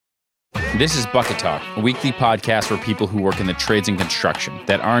This is Bucket Talk, a weekly podcast for people who work in the trades and construction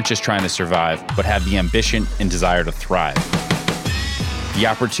that aren't just trying to survive, but have the ambition and desire to thrive. The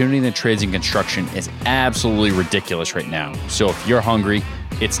opportunity in the trades and construction is absolutely ridiculous right now. So if you're hungry,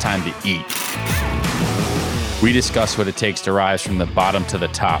 it's time to eat. We discuss what it takes to rise from the bottom to the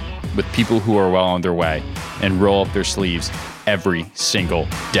top with people who are well on their way and roll up their sleeves every single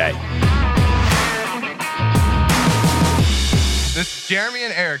day. This is Jeremy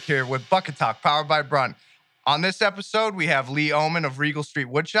and Eric here with Bucket Talk, powered by Brunt. On this episode, we have Lee Oman of Regal Street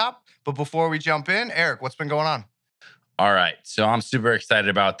Woodshop. But before we jump in, Eric, what's been going on? All right, so I'm super excited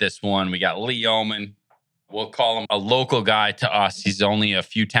about this one. We got Lee Oman. We'll call him a local guy to us. He's only a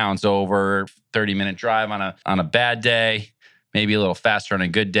few towns over, 30-minute drive on a bad day, maybe a little faster on a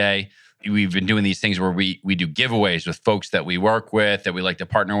good day. We've been doing these things where we do giveaways with folks that we work with, that we like to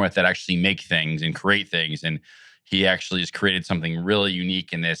partner with, that actually make things and create things. And he actually has created something really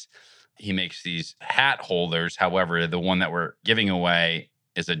unique in this. He makes these hat holders. However, the one that we're giving away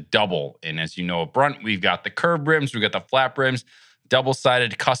is a double. And as you know, at Brunt, we've got the curved rims, we've got the flat rims,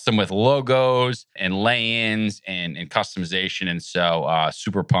 double-sided, custom with logos and lay-ins and customization. And so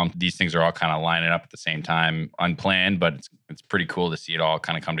super pumped. These things are all kind of lining up at the same time, unplanned, but it's pretty cool to see it all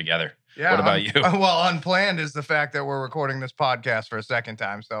kind of come together. Yeah, what about you? Well, unplanned is the fact that we're recording this podcast for a second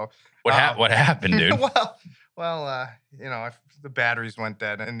time. So what happened, dude? The batteries went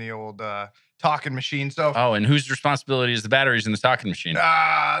dead in the old talking machine. So and whose responsibility is the batteries in the talking machine?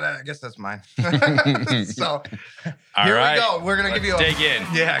 I guess that's mine. So here we go. We're gonna give you dig in.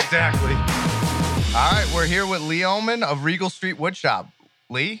 Yeah, exactly. All right, we're here with Lee Oman of Regal Street Woodshop.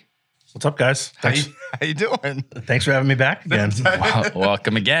 Lee, what's up, guys? How you doing? Thanks for having me back again.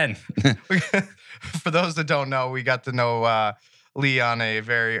 Welcome again. For those that don't know, we got to know Lee on a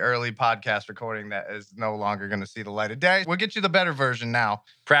very early podcast recording that is no longer going to see the light of day. We'll get you the better version now.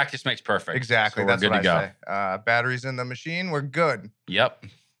 Practice makes perfect. Exactly. So That's good what to go. I say. Batteries in the machine. We're good. Yep.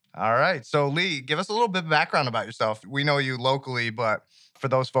 All right. So Lee, give us a little bit of background about yourself. We know you locally, but for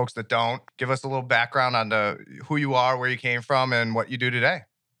those folks that don't, give us a little background on who you are, where you came from, and what you do today.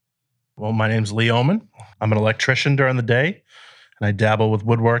 Well, my name's Lee Oman. I'm an electrician during the day, and I dabble with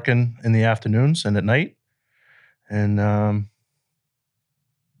woodworking in the afternoons and at night. And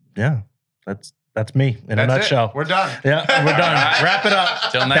that's me in a nutshell. We're done. Yeah, we're done. Wrap it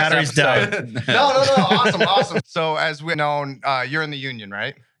up. Till next Batteries episode. down. No. Awesome. So as we know, you're in the union,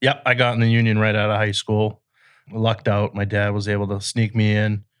 right? Yep, I got in the union right out of high school. I lucked out. My dad was able to sneak me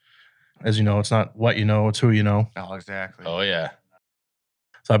in. As you know, it's not what you know, it's who you know. Oh, exactly. Oh, yeah.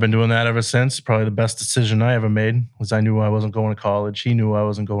 So I've been doing that ever since. Probably the best decision I ever made was I knew I wasn't going to college. He knew I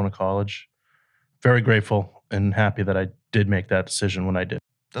wasn't going to college. Very grateful and happy that I did make that decision when I did.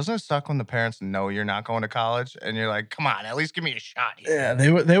 Doesn't it suck when the parents know you're not going to college and you're like, come on, at least give me a shot here? Yeah,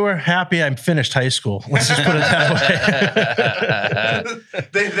 they were happy I finished high school. Let's just put it that way.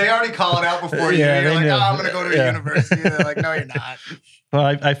 they already call it out before you. Yeah, You're like, knew. I'm going to go to a university. They're like, no, you're not.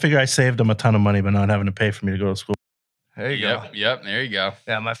 Well, I figure I saved them a ton of money by not having to pay for me to go to school. There you go. Yep, there you go.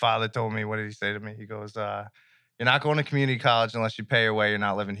 Yeah, my father told me, what did he say to me? He goes, you're not going to community college unless you pay your way. You're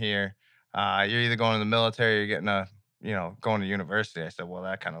not living here. You're either going to the military or you're getting going to university. I said, well,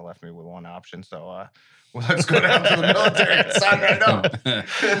 that kind of left me with one option. So let's go down to the military and sign right up.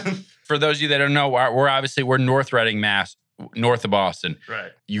 For those of you that don't know, we're North Reading, Mass, north of Boston.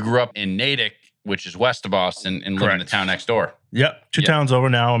 Right. You grew up in Natick, which is west of Boston, and live in the town next door. Yep. Two towns over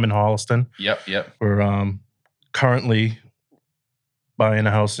now. I'm in Holliston. Yep. We're currently buying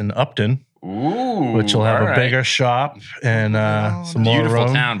a house in Upton. Ooh, which will have a bigger shop and some more room.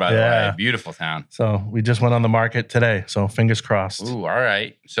 Beautiful town, by the way. Beautiful town. So we just went on the market today. So fingers crossed. Ooh, all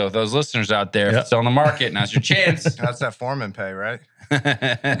right. So those listeners out there, if it's on the market, now's your chance. That's that foreman pay, right? You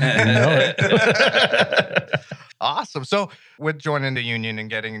know it. Awesome. So with joining the union and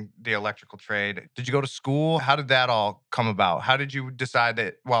getting the electrical trade, did you go to school? How did that all come about? How did you decide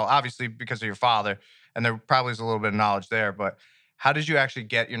that? Well, obviously because of your father, and there probably is a little bit of knowledge there, but how did you actually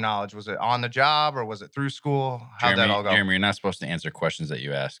get your knowledge? Was it on the job or was it through school? How'd that all go? Jeremy, you're not supposed to answer questions that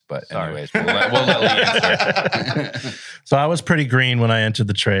you ask, but Sorry. anyways, we'll let Lee answer. So I was pretty green when I entered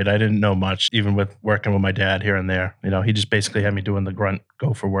the trade. I didn't know much, even with working with my dad here and there. He just basically had me doing the grunt,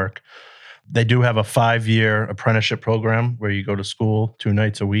 go for work. They do have a 5-year apprenticeship program where you go to school 2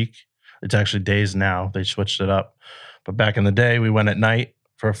 nights a week. It's actually days now. They switched it up. But back in the day, we went at night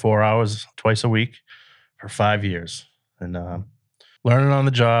for 4 hours twice a week for 5 years. And learning on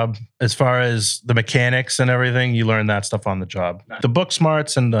the job. As far as the mechanics and everything, you learn that stuff on the job. The book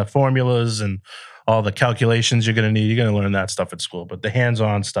smarts and the formulas and all the calculations you're going to need, you're going to learn that stuff at school. But the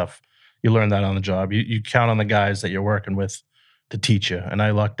hands-on stuff, you learn that on the job. You count on the guys that you're working with to teach you. And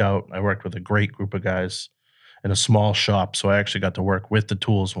I lucked out. I worked with a great group of guys in a small shop. So I actually got to work with the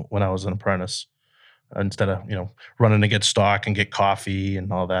tools when I was an apprentice instead of, running to get stock and get coffee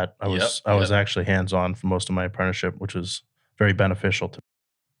and all that. I was actually hands-on for most of my apprenticeship, which was very beneficial to me.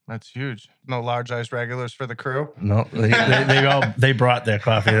 That's huge. No large ice regulars for the crew? No, they brought their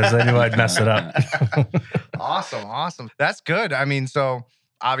coffee. They knew I'd mess it up. Awesome. That's good. I mean, so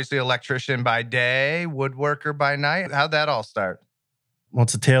obviously electrician by day, woodworker by night. How'd that all start? Well,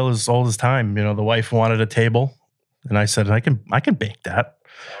 it's a tale as old as time. The wife wanted a table, and I said, I can bake that.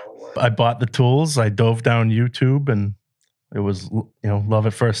 I bought the tools. I dove down YouTube, and it was, love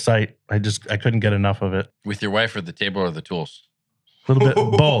at first sight. I couldn't get enough of it. With your wife or the table or the tools? A little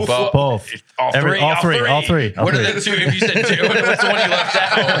bit, both. All three. All three. What are the two? If you said two, what's the one you left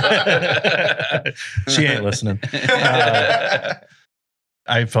out? She ain't listening.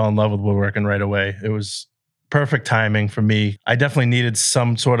 I fell in love with woodworking right away. It was perfect timing for me. I definitely needed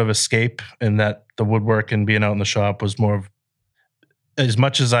some sort of escape, in that the woodwork and being out in the shop was more of, as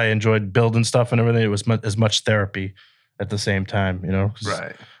much as I enjoyed building stuff and everything, it was as much therapy at the same time, 'cause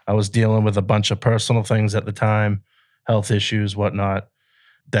Right. I was dealing with a bunch of personal things at the time, health issues, whatnot.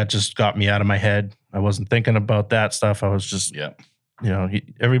 That just got me out of my head. I wasn't thinking about that stuff. I was just,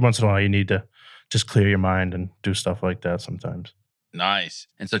 every once in a while you need to just clear your mind and do stuff like that sometimes. Nice.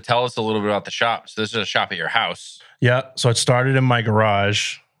 And so tell us a little bit about the shop. So this is a shop at your house. Yeah. So it started in my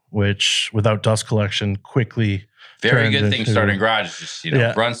garage, which without dust collection quickly. Very good turned thing into- starting garages.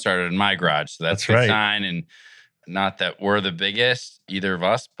 Run started in my garage. So that's a good right. sign. And not that we're the biggest, either of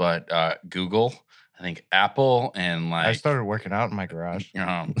us, but Google, I think Apple, and I started working out in my garage.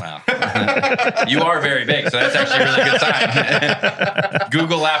 Wow. You are very big, so that's actually a really good sign.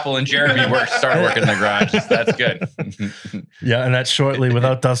 Google, Apple, and Jeremy started working in the garage. So that's good. Yeah, and that's shortly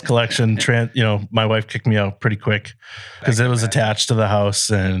without dust collection. My wife kicked me out pretty quick because it was attached to the house,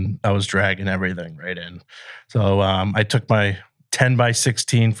 and I was dragging everything right in. So I took my 10 by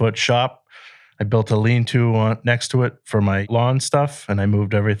 16 foot shop. I built a lean-to next to it for my lawn stuff, and I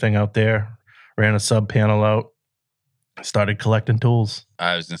moved everything out there. Ran a sub panel out. Started collecting tools.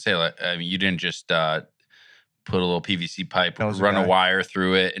 I was gonna say, you didn't just put a little PVC pipe, That was run a right. wire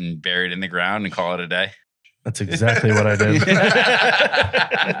through it, and bury it in the ground and call it a day. That's exactly what I did.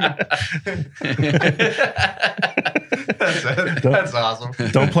 That's awesome.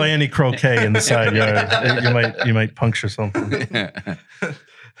 Don't play any croquet in the side yard. You might puncture something.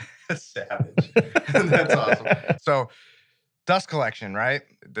 Savage. That's awesome. So, dust collection, right?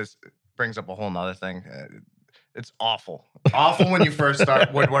 This brings up a whole nother thing. It's awful. Awful when you first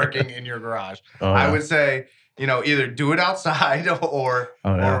start woodworking in your garage. Oh, I yeah. would say, either do it outside or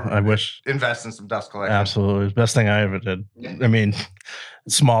I wish. invest in some dust collection. Absolutely. Best thing I ever did. I mean,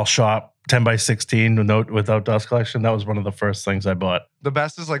 small shop, 10 by 16 without dust collection. That was one of the first things I bought. The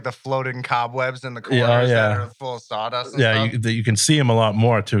best is like the floating cobwebs in the corners Yeah, that are full of sawdust and Yeah, stuff. you can see them a lot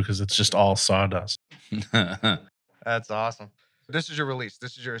more too because it's just all sawdust. That's awesome. This is your release.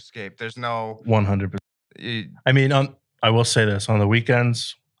 This is your escape. There's no... 100%. I mean, I will say this. On the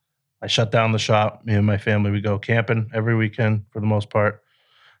weekends, I shut down the shop. Me and my family, we go camping every weekend for the most part.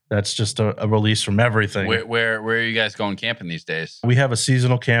 That's just a release from everything. Where are you guys going camping these days? We have a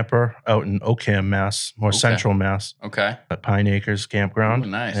seasonal camper out in Ocam, Mass, more central Mass, Okay. at Pine Acres Campground. Ooh,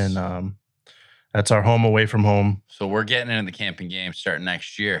 nice. And that's our home away from home. So we're getting into the camping game starting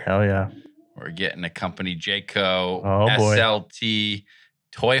next year. Hell yeah. We're getting a company Jayco Oh, boy. SLT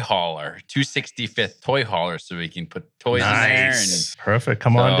toy hauler, 265th toy hauler, so we can put toys in there. And Perfect.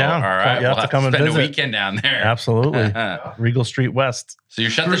 Come on down. All right, You have to come and spend visit. a weekend down there. Absolutely. Regal Street West. So you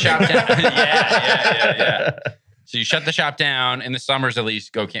shut the shop down. yeah. So you shut the shop down in the summers, at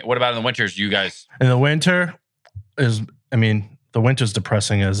least. Go camp. What about in the winters? You guys In the winter the winter's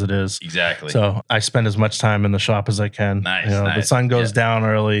depressing as it is. exactly. So I spend as much time in the shop as I can. Nice, The nice. sun goes Yeah. down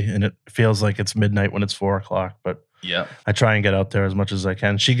early and it feels like it's midnight when it's 4 o'clock, but Yep. I try and get out there as much as I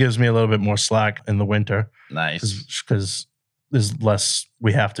can. She gives me a little bit more slack in the winter Nice. because there's less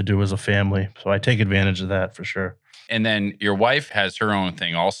we have to do as a family. So I take advantage of that for sure. And then your wife has her own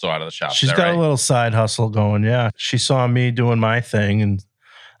thing also out of the shop. She's is that got right? a little side hustle going. Yeah. She saw me doing my thing and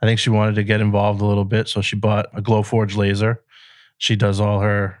I think she wanted to get involved a little bit. So she bought a Glowforge laser. She does all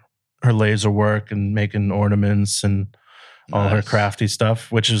her laser work and making ornaments and all her Nice. crafty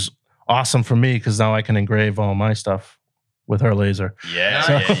stuff, which is awesome for me because now I can engrave all my stuff with her laser. Yeah,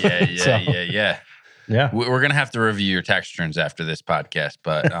 So- so- yeah. Yeah. We're going to have to review your tax returns after this podcast,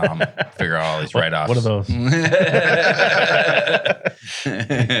 but figure out all these write-offs. What are those?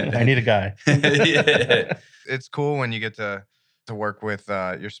 I need a guy. Yeah. It's cool when you get to work with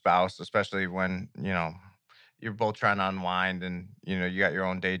your spouse, especially when, you're both trying to unwind, and you got your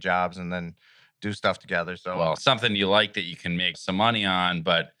own day jobs, and then do stuff together. So Well, something you like that you can make some money on,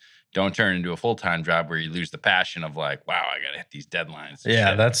 but don't turn into a full-time job where you lose the passion of like, wow, I got to hit these deadlines. and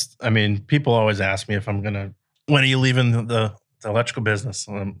Yeah, shit. people always ask me if I'm gonna, when are you leaving the electrical business?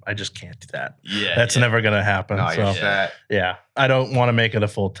 I just can't do that. Yeah. That's yeah. never gonna happen. no, you're So set. yeah, I don't want to make it a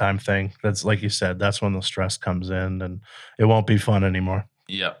full-time thing. That's like you said, that's when the stress comes in and it won't be fun anymore.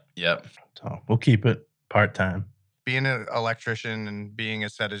 Yep. So we'll keep it part-time. Being an electrician and being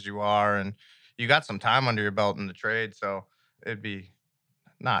as set as you are, and you got some time under your belt in the trade, so it'd be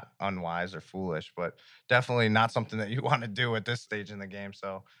not unwise or foolish, but definitely not something that you want to do at this stage in the game.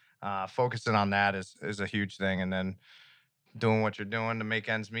 So focusing on that is a huge thing, and then doing what you're doing to make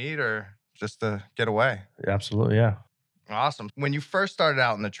ends meet or just to get away. Absolutely, yeah. Awesome. When you first started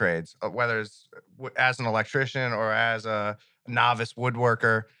out in the trades, whether it's as an electrician or as a novice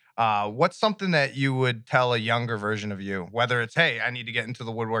woodworker, what's something that you would tell a younger version of you? Whether it's, hey, I need to get into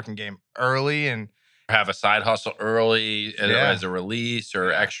the woodworking game early and Have a side hustle early Yeah. as a release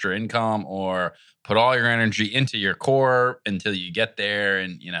or extra income, or put all your energy into your core until you get there.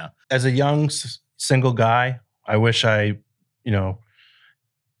 And, As a young single guy, I wish I,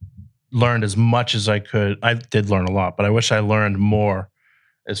 learned as much as I could. I did learn a lot, but I wish I learned more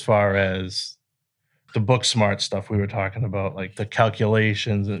as far as the book smart stuff we were talking about, like the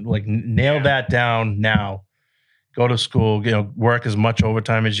calculations and like nail Yeah. that down now. Go to school, work as much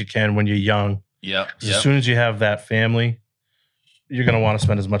overtime as you can when you're young. Yep. 'Cause as soon as you have that family, you're going to want to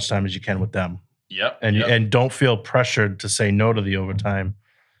spend as much time as you can with them. Yep. And don't feel pressured to say no to the overtime,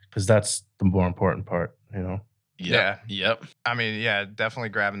 because that's the more important part, Yep. I mean, yeah, definitely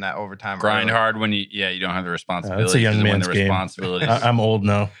grabbing that overtime. Grind early. hard when you don't have the responsibility. That's a young 'cause when man's the game. responsibilities. I'm old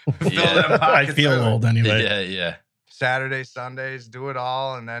now. Fill them I pockets feel early. old anyway. Yeah. Saturdays, Sundays, do it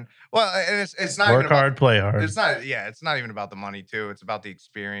all, and then and it's not even Work about, hard, play hard. It's not even about the money too. It's about the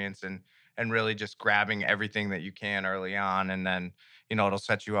experience and really just grabbing everything that you can early on, and then it'll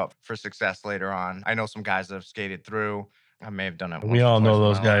set you up for success later on. I know some guys that have skated through. I may have done it. We once or all know twice in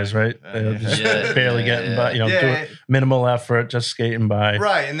those my guys, life. right? They're just Yeah, barely yeah, getting yeah. by, doing minimal effort, just skating by.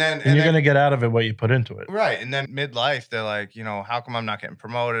 Right, and then And you're going to get out of it what you put into it. right, and then midlife, they're like, how come I'm not getting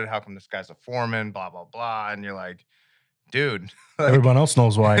promoted? How come this guy's a foreman? Blah blah blah, and you're like, dude. like- Everyone else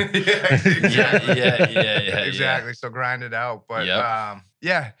knows why. Yeah. Exactly. So grind it out. But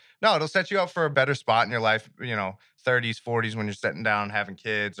no, it'll set you up for a better spot in your life, 30s, 40s when you're sitting down having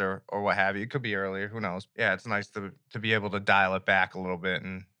kids or what have you. It could be earlier. Who knows? Yeah, it's nice to be able to dial it back a little bit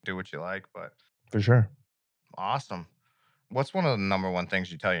and do what you like. But For sure. awesome. What's one of the number one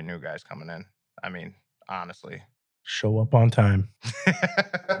things you tell your new guys coming in? I mean, honestly. Show up on time.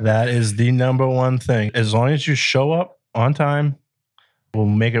 That is the number one thing. As long as you show up on time, we'll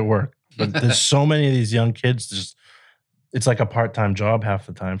make it work. But there's so many of these young kids, it's like a part-time job half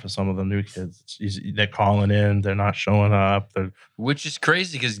the time for some of the new kids. They're calling in, they're not showing up. Which is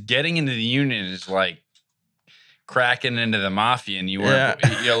crazy because getting into the union is like cracking into the mafia, and you weren't,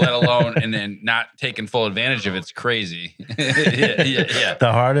 let alone, and then not taking full advantage of it's crazy. Yeah.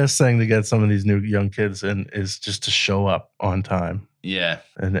 The hardest thing to get some of these new young kids in is just to show up on time. Yeah.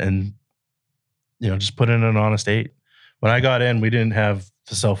 And just put in an honest 8. When I got in, we didn't have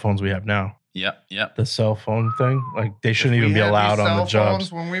the cell phones we have now. Yep. The cell phone thing, like they shouldn't If even we be had allowed these on the cell phones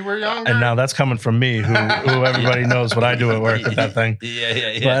jobs. when we were younger. And now that's coming from me, who everybody knows what I do at work with that thing.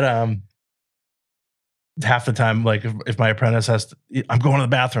 Yeah. But half the time, like if my apprentice I'm going to the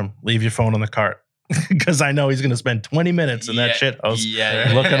bathroom, leave your phone in the cart. Because I know he's going to spend 20 minutes in that shit house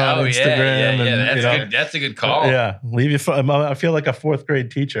looking on Instagram. And, That's a good call. Yeah, leave your phone. I feel like a 4th grade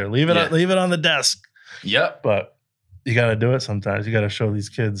teacher. Leave it on the desk. Yep. But you got to do it sometimes. You got to show these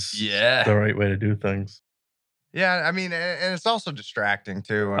kids the right way to do things. Yeah, I mean, and it's also distracting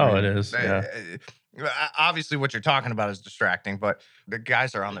too. It is. Yeah. Obviously, what you're talking about is distracting, but the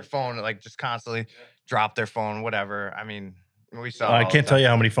guys are on their phone, like just constantly drop their phone, whatever. I mean, we saw. I can't tell you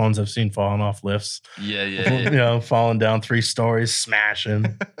how many phones I've seen falling off lifts. Yeah. Falling down 3 stories,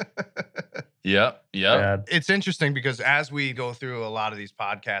 smashing. Yep. Bad. It's interesting because as we go through a lot of these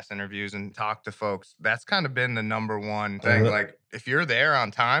podcast interviews and talk to folks, that's kind of been the number one thing. Like, if you're there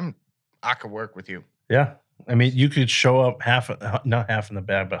on time, I could work with you. Yeah. I mean, you could show up not half in the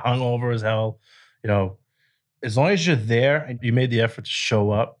bag, but hungover as hell. As long as you're there and you made the effort to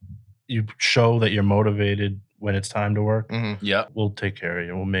show up, you show that you're motivated when it's time to work. Mm-hmm. Yep. We'll take care of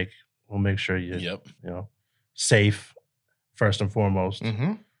you. We'll make sure you Yep. Safe first and foremost,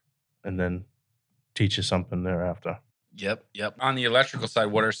 Mm-hmm. and then teach you something thereafter. Yep. On the electrical side,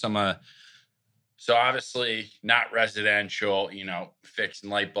 what are some so obviously not residential, fixing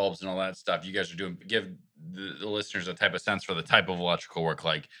light bulbs and all that stuff. You guys are give the listeners a type of sense for the type of electrical work?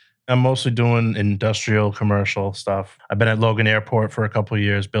 Like, I'm mostly doing industrial, commercial stuff. I've been at Logan Airport for a couple of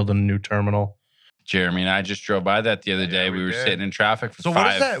years building a new terminal. Jeremy and I just drove by that the other day. we We were did. sitting in traffic for So 5.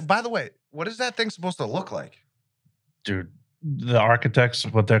 what is that? By the way, what is that thing supposed to look like? Dude, the architects,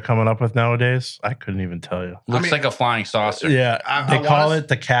 what they're coming up with nowadays, I couldn't even tell you. Looks mean- like a flying saucer. Yeah, I they call wanna- it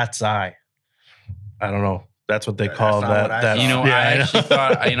the cat's eye. I don't know. That's what they That's call not that. what I that thought. You know, yeah, I know. actually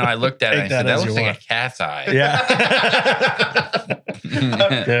thought, I looked at it and I Take said, that that as looks you like want. a cat's eye. Yeah.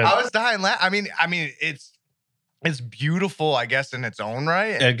 Dude. I was dying. I mean, it's beautiful, I guess, in its own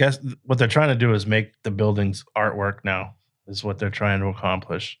right. I guess what they're trying to do is make the buildings artwork now, is what they're trying to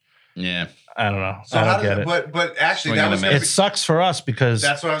accomplish. Yeah. I don't know. So I how don't get it. But actually, Swing that and a was miss. gonna It sucks for us because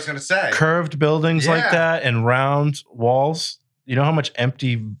that's what I was gonna say. curved buildings like Yeah. that and round walls, you know how much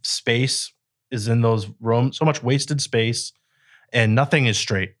empty space is in those rooms? So much wasted space, and nothing is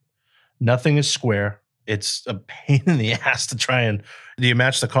straight. Nothing is square. It's a pain in the ass to try and. Do you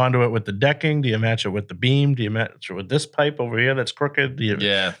match the conduit with the decking? Do you match it with the beam? Do you match it with this pipe over here that's crooked?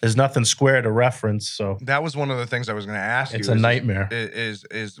 Yeah. There's nothing square to reference, so That was one of the things I was gonna ask it's you. a nightmare. Is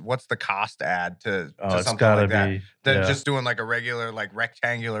what's the cost add to Oh, it's something gotta like that? be. Than Yeah. just doing like a regular like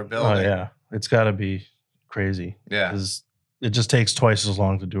rectangular Oh building. yeah, it's got to be crazy. Yeah. 'Cause it just takes twice as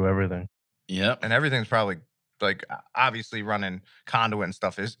long to do everything. Yep. And everything's probably like obviously running conduit and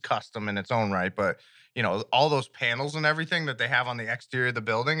stuff is custom in its own right, but you know all those panels and everything that they have on the exterior of the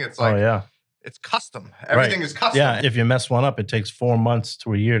building, it's like Oh yeah. it's custom. Everything is custom. Yeah, if you mess one up, it takes 4 months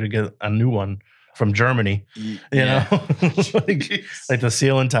to a year to get a new one from Germany. You know, like the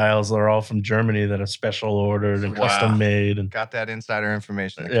ceiling tiles are all from Germany that are special ordered and Wow. custom made. And Got that insider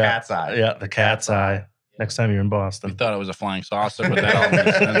information. The Yeah. cat's eye. yeah, the cat's eye. Next time you're in We Boston. thought it was a flying saucer, but that all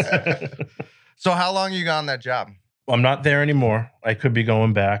makes sense. So how long you got on that job? I'm not there anymore. I could be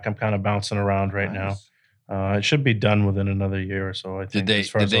going back. I'm kind of bouncing around right now. Nice. It should be done within another year or so. I think. Did as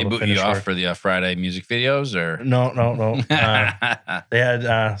far they as all the boot you finish off work. for the Friday music videos or? No. They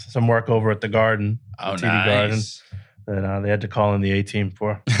had some work over at the Garden, Oh, the TD Garden, nice. that they had to call in the A team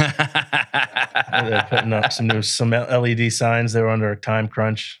for. They're putting up some LED signs. They were under a time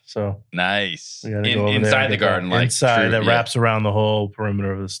crunch, so Nice. we got to go over there Inside and the get that. garden, like inside true, that yeah. wraps around the whole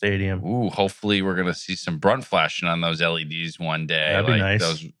perimeter of the stadium. Ooh, hopefully we're gonna see some brunt flashing on those LEDs one day. That'd be like nice.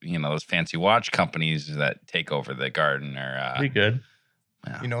 Those, those fancy watch companies that take over the garden or Pretty good.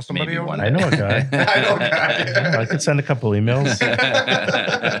 well, You know somebody maybe over one there? I know a guy. I know a guy. I could send a couple emails.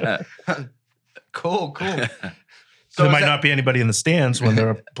 Cool. There is might that- not be anybody in the stands when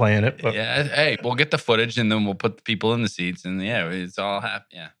they're playing it, but Yeah, hey, we'll get the footage and then we'll put the people in the seats and yeah, it's all happy.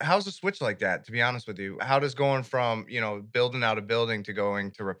 Yeah. How's a switch like that? To be honest with you, how does going from building out a building to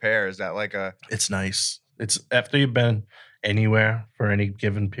going to repair, is that like a it's nice. It's after you've been anywhere for any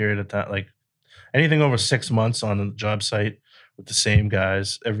given period of time, like anything over 6 months on a job site with the same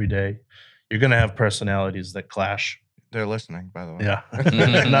guys every day, you're gonna have personalities that clash. they're listening, by the way?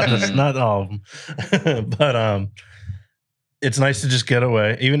 Yeah, not all of them, but it's nice to just get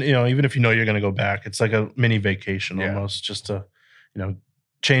away. Even if you know you're gonna go back, it's like a mini vacation Yeah. almost. Just to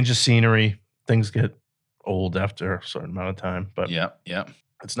change the scenery. Things get old after a certain amount of time, but Yep.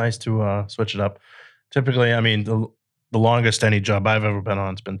 it's nice to switch it up. Typically, I mean, the longest any job I've ever been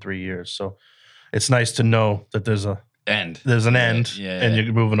on has been 3 years. So it's nice to know that there's an end, Yeah. and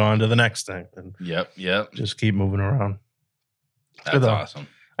you're moving on to the next thing, and Yep. just keep moving around. That's though. awesome.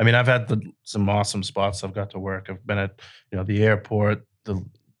 I mean, I've had some awesome spots I've got to work. I've been at the airport, the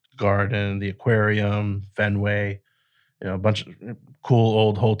Garden, the aquarium, Fenway, a bunch of cool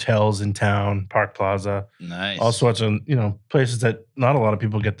old hotels in town, Park Plaza, Nice. all sorts of places that not a lot of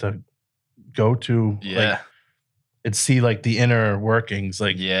people get to go to. Yeah. And see like the inner workings,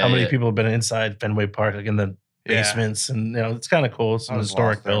 like Yeah, how many yeah. people have been inside Fenway Park, like in the Yeah. basements, and it's kind of cool. It's I an was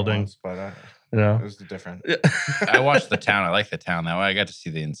historic lost there building, once, but you know. it was different. I watched the town. I like the town that way. I got to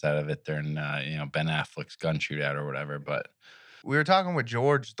see the inside of it during Ben Affleck's gun shootout or whatever. But We were talking with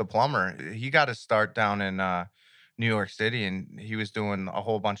George, the plumber. He got his start down in New York City, and he was doing a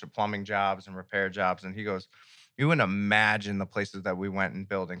whole bunch of plumbing jobs and repair jobs. And he goes, "You wouldn't imagine the places that we went in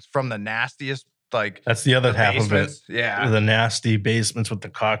buildings, from the nastiest, like That's the other the half of it. basements." Yeah, The nasty basements with the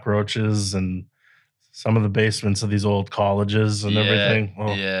cockroaches and some of the basements of these old colleges and everything.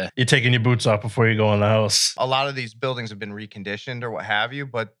 Well, yeah, you're taking your boots off before you go in the house. a lot of these buildings have been reconditioned or what have you,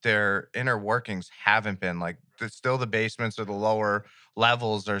 but their inner workings haven't been. Like, still the basements or the lower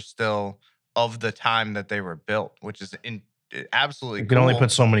levels are still of the time that they were built, which is absolutely You can only cool.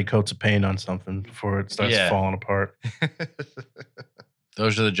 put so many coats of paint on something before it starts Yeah. falling apart.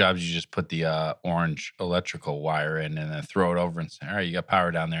 Those are the jobs you just put the orange electrical wire in and then throw it over and say, all right, you got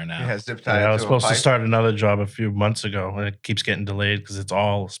power down there now. Yeah, zip tie. I was to a supposed to pipe. start another job a few months ago, and it keeps getting delayed because it's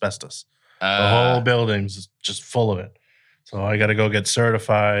all asbestos. The Uh, whole building's just full of it. So I got to go get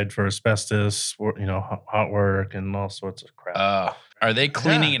certified for asbestos, hot work and all sorts of crap. Are they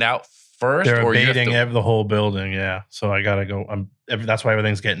cleaning it out first? They're or you have abating to- the whole building, yeah. So I got to go. That's why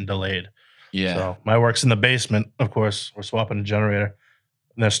everything's getting delayed. Yeah. So my work's in the basement, of course. We're swapping a generator.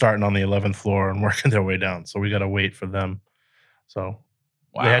 And they're starting on the 11th floor and working their way down. So we got to wait for them. So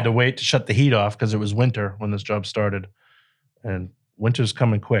Wow. we had to wait to shut the heat off because it was winter when this job started. And winter's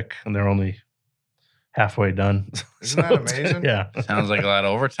coming quick, and they're only halfway done. Isn't that amazing? Yeah. Sounds like a lot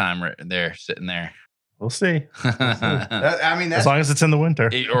of overtime right there, sitting there. We'll see. I mean, As that's long as it's in the winter.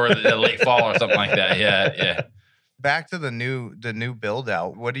 Or the late fall or something like that. Yeah. back to the new build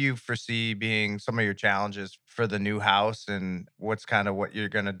out. What do you foresee being some of your challenges for the new house, and what's kind of what you're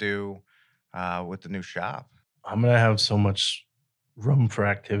gonna do with the new shop? I'm going to have so much room for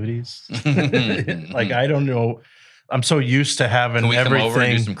activities. Like, I don't know. I'm so used to having Can we come everything. over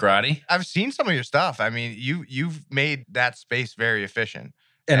and do some karate? I've seen some of your stuff. I mean, you've made that space very efficient.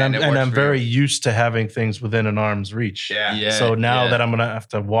 and and it I'm works for very you. used to having things within an arm's reach. Yeah. So now yeah. that I'm gonna have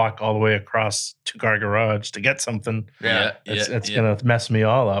to walk all the way across two-car garage to get something, Yeah. it's gonna mess me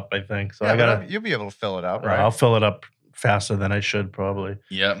all up, I think. So Yeah, I but gotta. you'll be able to fill it up, right? I'll fill it up faster than I should probably.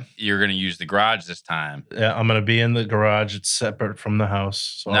 Yep. You're going to use the garage this time. Yeah, I'm gonna be in the garage. It's separate from the house,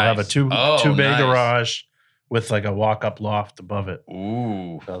 so I'll have a Nice. two Oh, bay nice. garage with like a walk-up loft above it.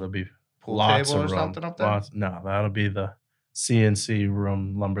 Ooh. So there'll be Pool lots table of or room. something up there? No, that'll be the CNC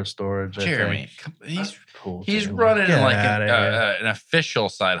room, lumber storage. I Jeremy, think. come- Pool he's table. running Get like outta here. an official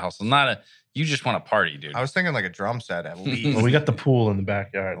side hustle, not a. You just want to party, dude. I was thinking like a drum set at least. Well, we got the pool in the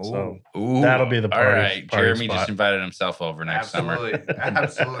backyard, so Ooh, that'll be the all party- right. party Jeremy spot. just invited himself over next Absolutely. summer.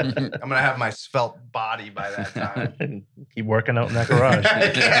 Absolutely. I'm gonna have my svelte body by that time. keep working out in that garage.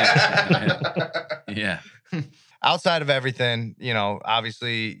 Yeah. Outside of everything,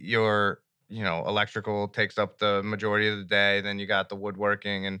 obviously your, electrical takes up the majority of the day. Then you got the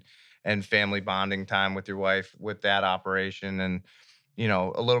woodworking and family bonding time with your wife with that operation, and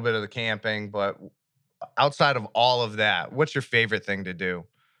a little bit of the camping. But outside of all of that, what's your favorite thing to do?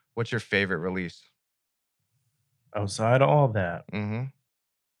 What's your favorite release? Outside of all that, Mm-hmm.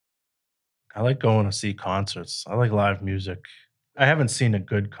 I like going to see concerts. I like live music. I haven't seen a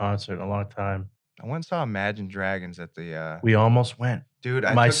good concert in a long time. I went and saw Imagine Dragons at the. We almost went. Dude,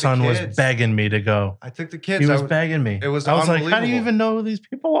 My son was begging. begging me to go. I took the kids. He I was begging me. it was I was like, how do you unbelievable. even know who these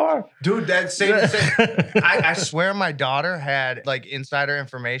people are? Dude, that same. I swear my daughter had like insider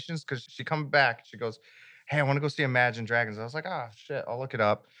information because she come back. She goes, "Hey, I want to go see Imagine Dragons." I was like, "Oh shit, I'll look it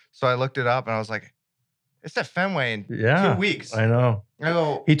up." So I looked it up and I was like, "It's at Fenway in Yeah, 2 weeks." I know. I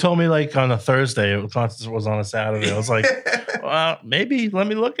go, He told me like on a Thursday. The concert was on a Saturday. I was like, well, maybe let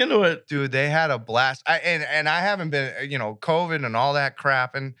me look into it. dude, they had a blast. And I haven't been, COVID and all that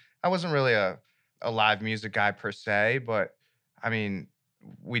crap, and I wasn't really a live music guy per se, but I mean,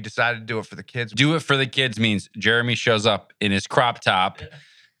 we decided to do it for the kids. Do it for the kids means Jeremy shows up in his crop top,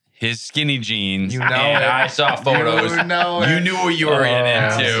 his skinny jeans. You know and it. I saw photos. You know You it. knew what you were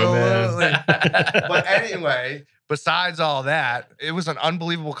getting into. Absolutely. But anyway, besides all that, it was an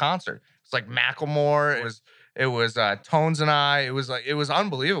unbelievable concert. It's like Macklemore. It was Tones and I. It was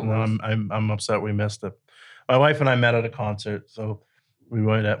unbelievable. No, I'm upset we missed it. My wife and I met at a concert, so we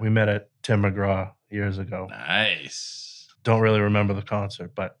met at Tim McGraw years ago. Nice. Don't really remember the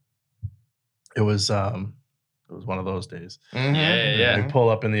concert, but it was one of those days. Mhm. Yeah. We pull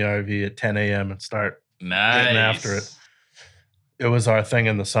up in the RV at 10 a.m. and start. Nice. Getting after it. It was our thing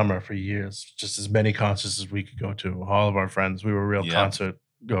in the summer for years. Just as many concerts as we could go to. All of our friends, we were real Yep. concert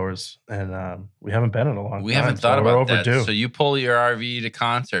goers, and we haven't been in a long time. We haven't so thought we're about that. overdue. So you pull your RV to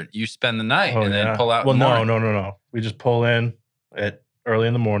concert, you spend the night, Oh, and then yeah. pull out. Well, in the no, morning. no. We just pull in at early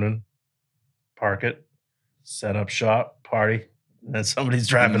in the morning, park it, set up shop, party, and then somebody's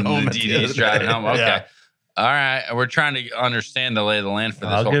driving home. The at the end DD's of the driving day. home. Okay. Yeah. All right. We're trying to understand the lay of the land for this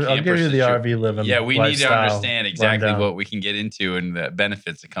I'll whole give camper you the situation. RV living. Yeah, we need to lifestyle understand exactly rundown. what we can get into and the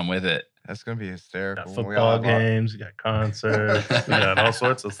benefits that come with it. That's gonna be hysterical. Got when we all football have our- games, you got concerts, you got all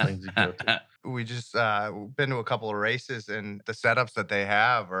sorts of things you go to. We just been to a couple of races, and the setups that they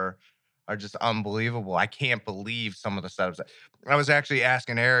have are just unbelievable. I can't believe some of the setups. I was actually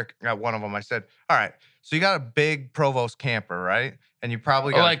asking Eric at one of them. I said, "All right, so you got a big Provost camper, right? And you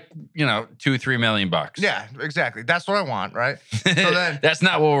probably got Like, $2-3 million. yeah, exactly. That's what I want, right? then- That's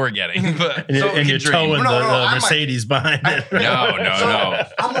not what we're getting. But And, So and you're dream. towing No, the I'm like- Mercedes behind it. No.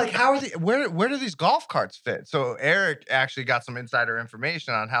 I'm like, how how are where do these golf carts fit? So Eric actually got some insider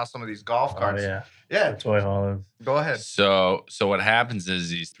information on how some of these golf carts. Oh, Yeah. the toy haul. Go ahead. So what happens is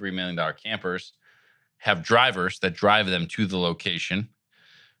these $3 million campers have drivers that drive them to the location,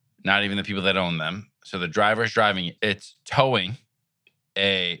 not even the people that own them. So the driver's driving, it's towing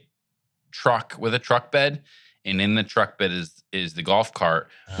a truck with a truck bed, and in the truck bed is the golf cart.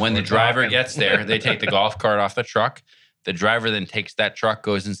 When the driver gets there, they take the golf cart off the truck. The driver then takes that truck,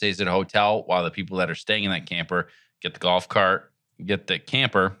 goes and stays at a hotel while the people that are staying in that camper get the golf cart, get the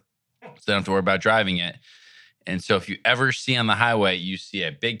camper, so they don't have to worry about driving it. And so if you ever see on the highway, you see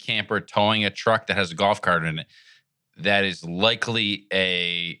a big camper towing a truck that has a golf cart in it, that is likely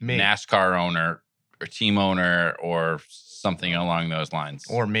a NASCAR owner or team owner or something along those lines.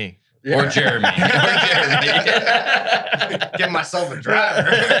 Or me. Or Jeremy. Give myself a driver.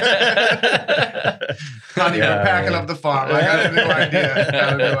 Honey, we're packing up the farm. I got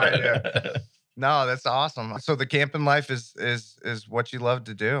a new idea. No, that's awesome. So the camping life is what you love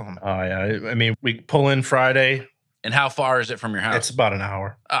to do. Oh yeah. I mean, we pull in Friday. And how far is it from your house? It's about an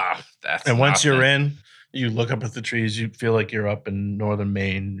hour. Oh, that's And once nothing. you're in, you look up at the trees, you feel like you're up in northern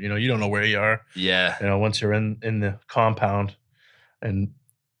Maine. You know, you don't know where you are. Yeah. You know, once you're in the compound, and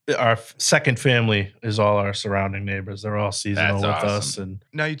our second family is all our surrounding neighbors. They're all seasonal That's with awesome. us. And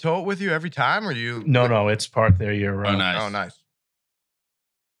Now you tow it with you every time, or you? no, it's parked there year round. Oh, nice. Oh, nice.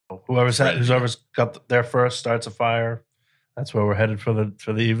 Whoever's got there first starts a fire. That's where we're headed for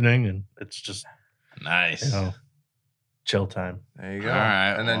the evening, and it's just Nice. chill time. There you go. All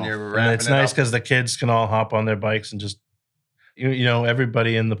right, And then well. you're And wrapping it's it nice up. because the kids can all hop on their bikes and just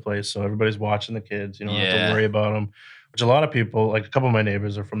everybody in the place, so everybody's watching the kids. You don't have Yeah. to worry about them. Which a lot of people, like a couple of my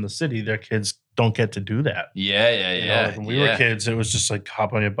neighbors, are from the city. Their kids don't get to do that. Yeah. You know, like when we were kids, it was just like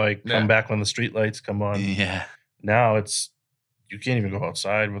hop on your bike, come Yeah. back when the street lights come on. Yeah. Now you can't even go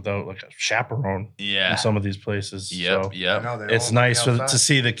outside without like a chaperone Yeah. in some of these places. Yep. So I Yep. know, they're it's all nice outside. to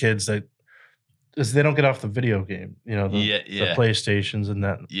see the kids that because they don't get off the video game, the Yeah. PlayStations and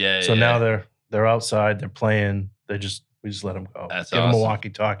that. Yeah. So now they're outside, they're playing. We just let them go. That's Give him a awesome.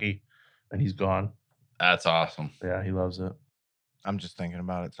 walkie-talkie, and he's gone. That's awesome. Yeah, he loves it. I'm just thinking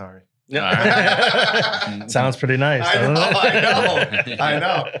about it. Sorry. Sounds pretty nice. I doesn't know, it? I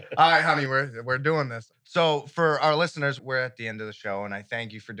know. All right, honey, we're doing this. So for our listeners, we're at the end of the show, and I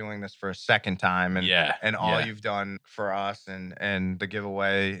thank you for doing this for a second time, and and all you've done for us, and the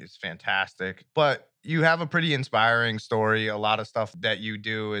giveaway is fantastic. But you have a pretty inspiring story. A lot of stuff that you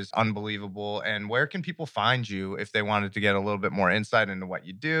do is unbelievable. And where can people find you if they wanted to get a little bit more insight into what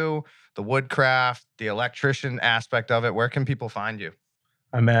you do, the woodcraft, the electrician aspect of it? Where can people find you?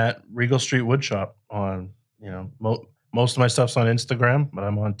 I'm at Regal Street Woodshop on, most of my stuff's on Instagram, but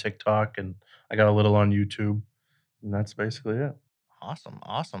I'm on TikTok and I got a little on YouTube, and that's basically it. Awesome.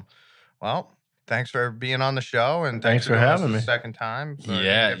 Well, thanks for being on the show, and Thanks for doing this having the me. second time. so you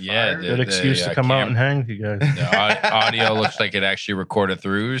Yeah, get yeah, fired. The- Good excuse to come out and hang with you guys. The audio looks like it actually recorded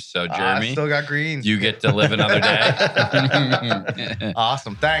through. So I Jeremy, still got greens. you get to live another day.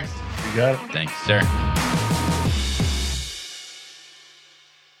 Awesome. Thanks. You got it. Thanks, sir.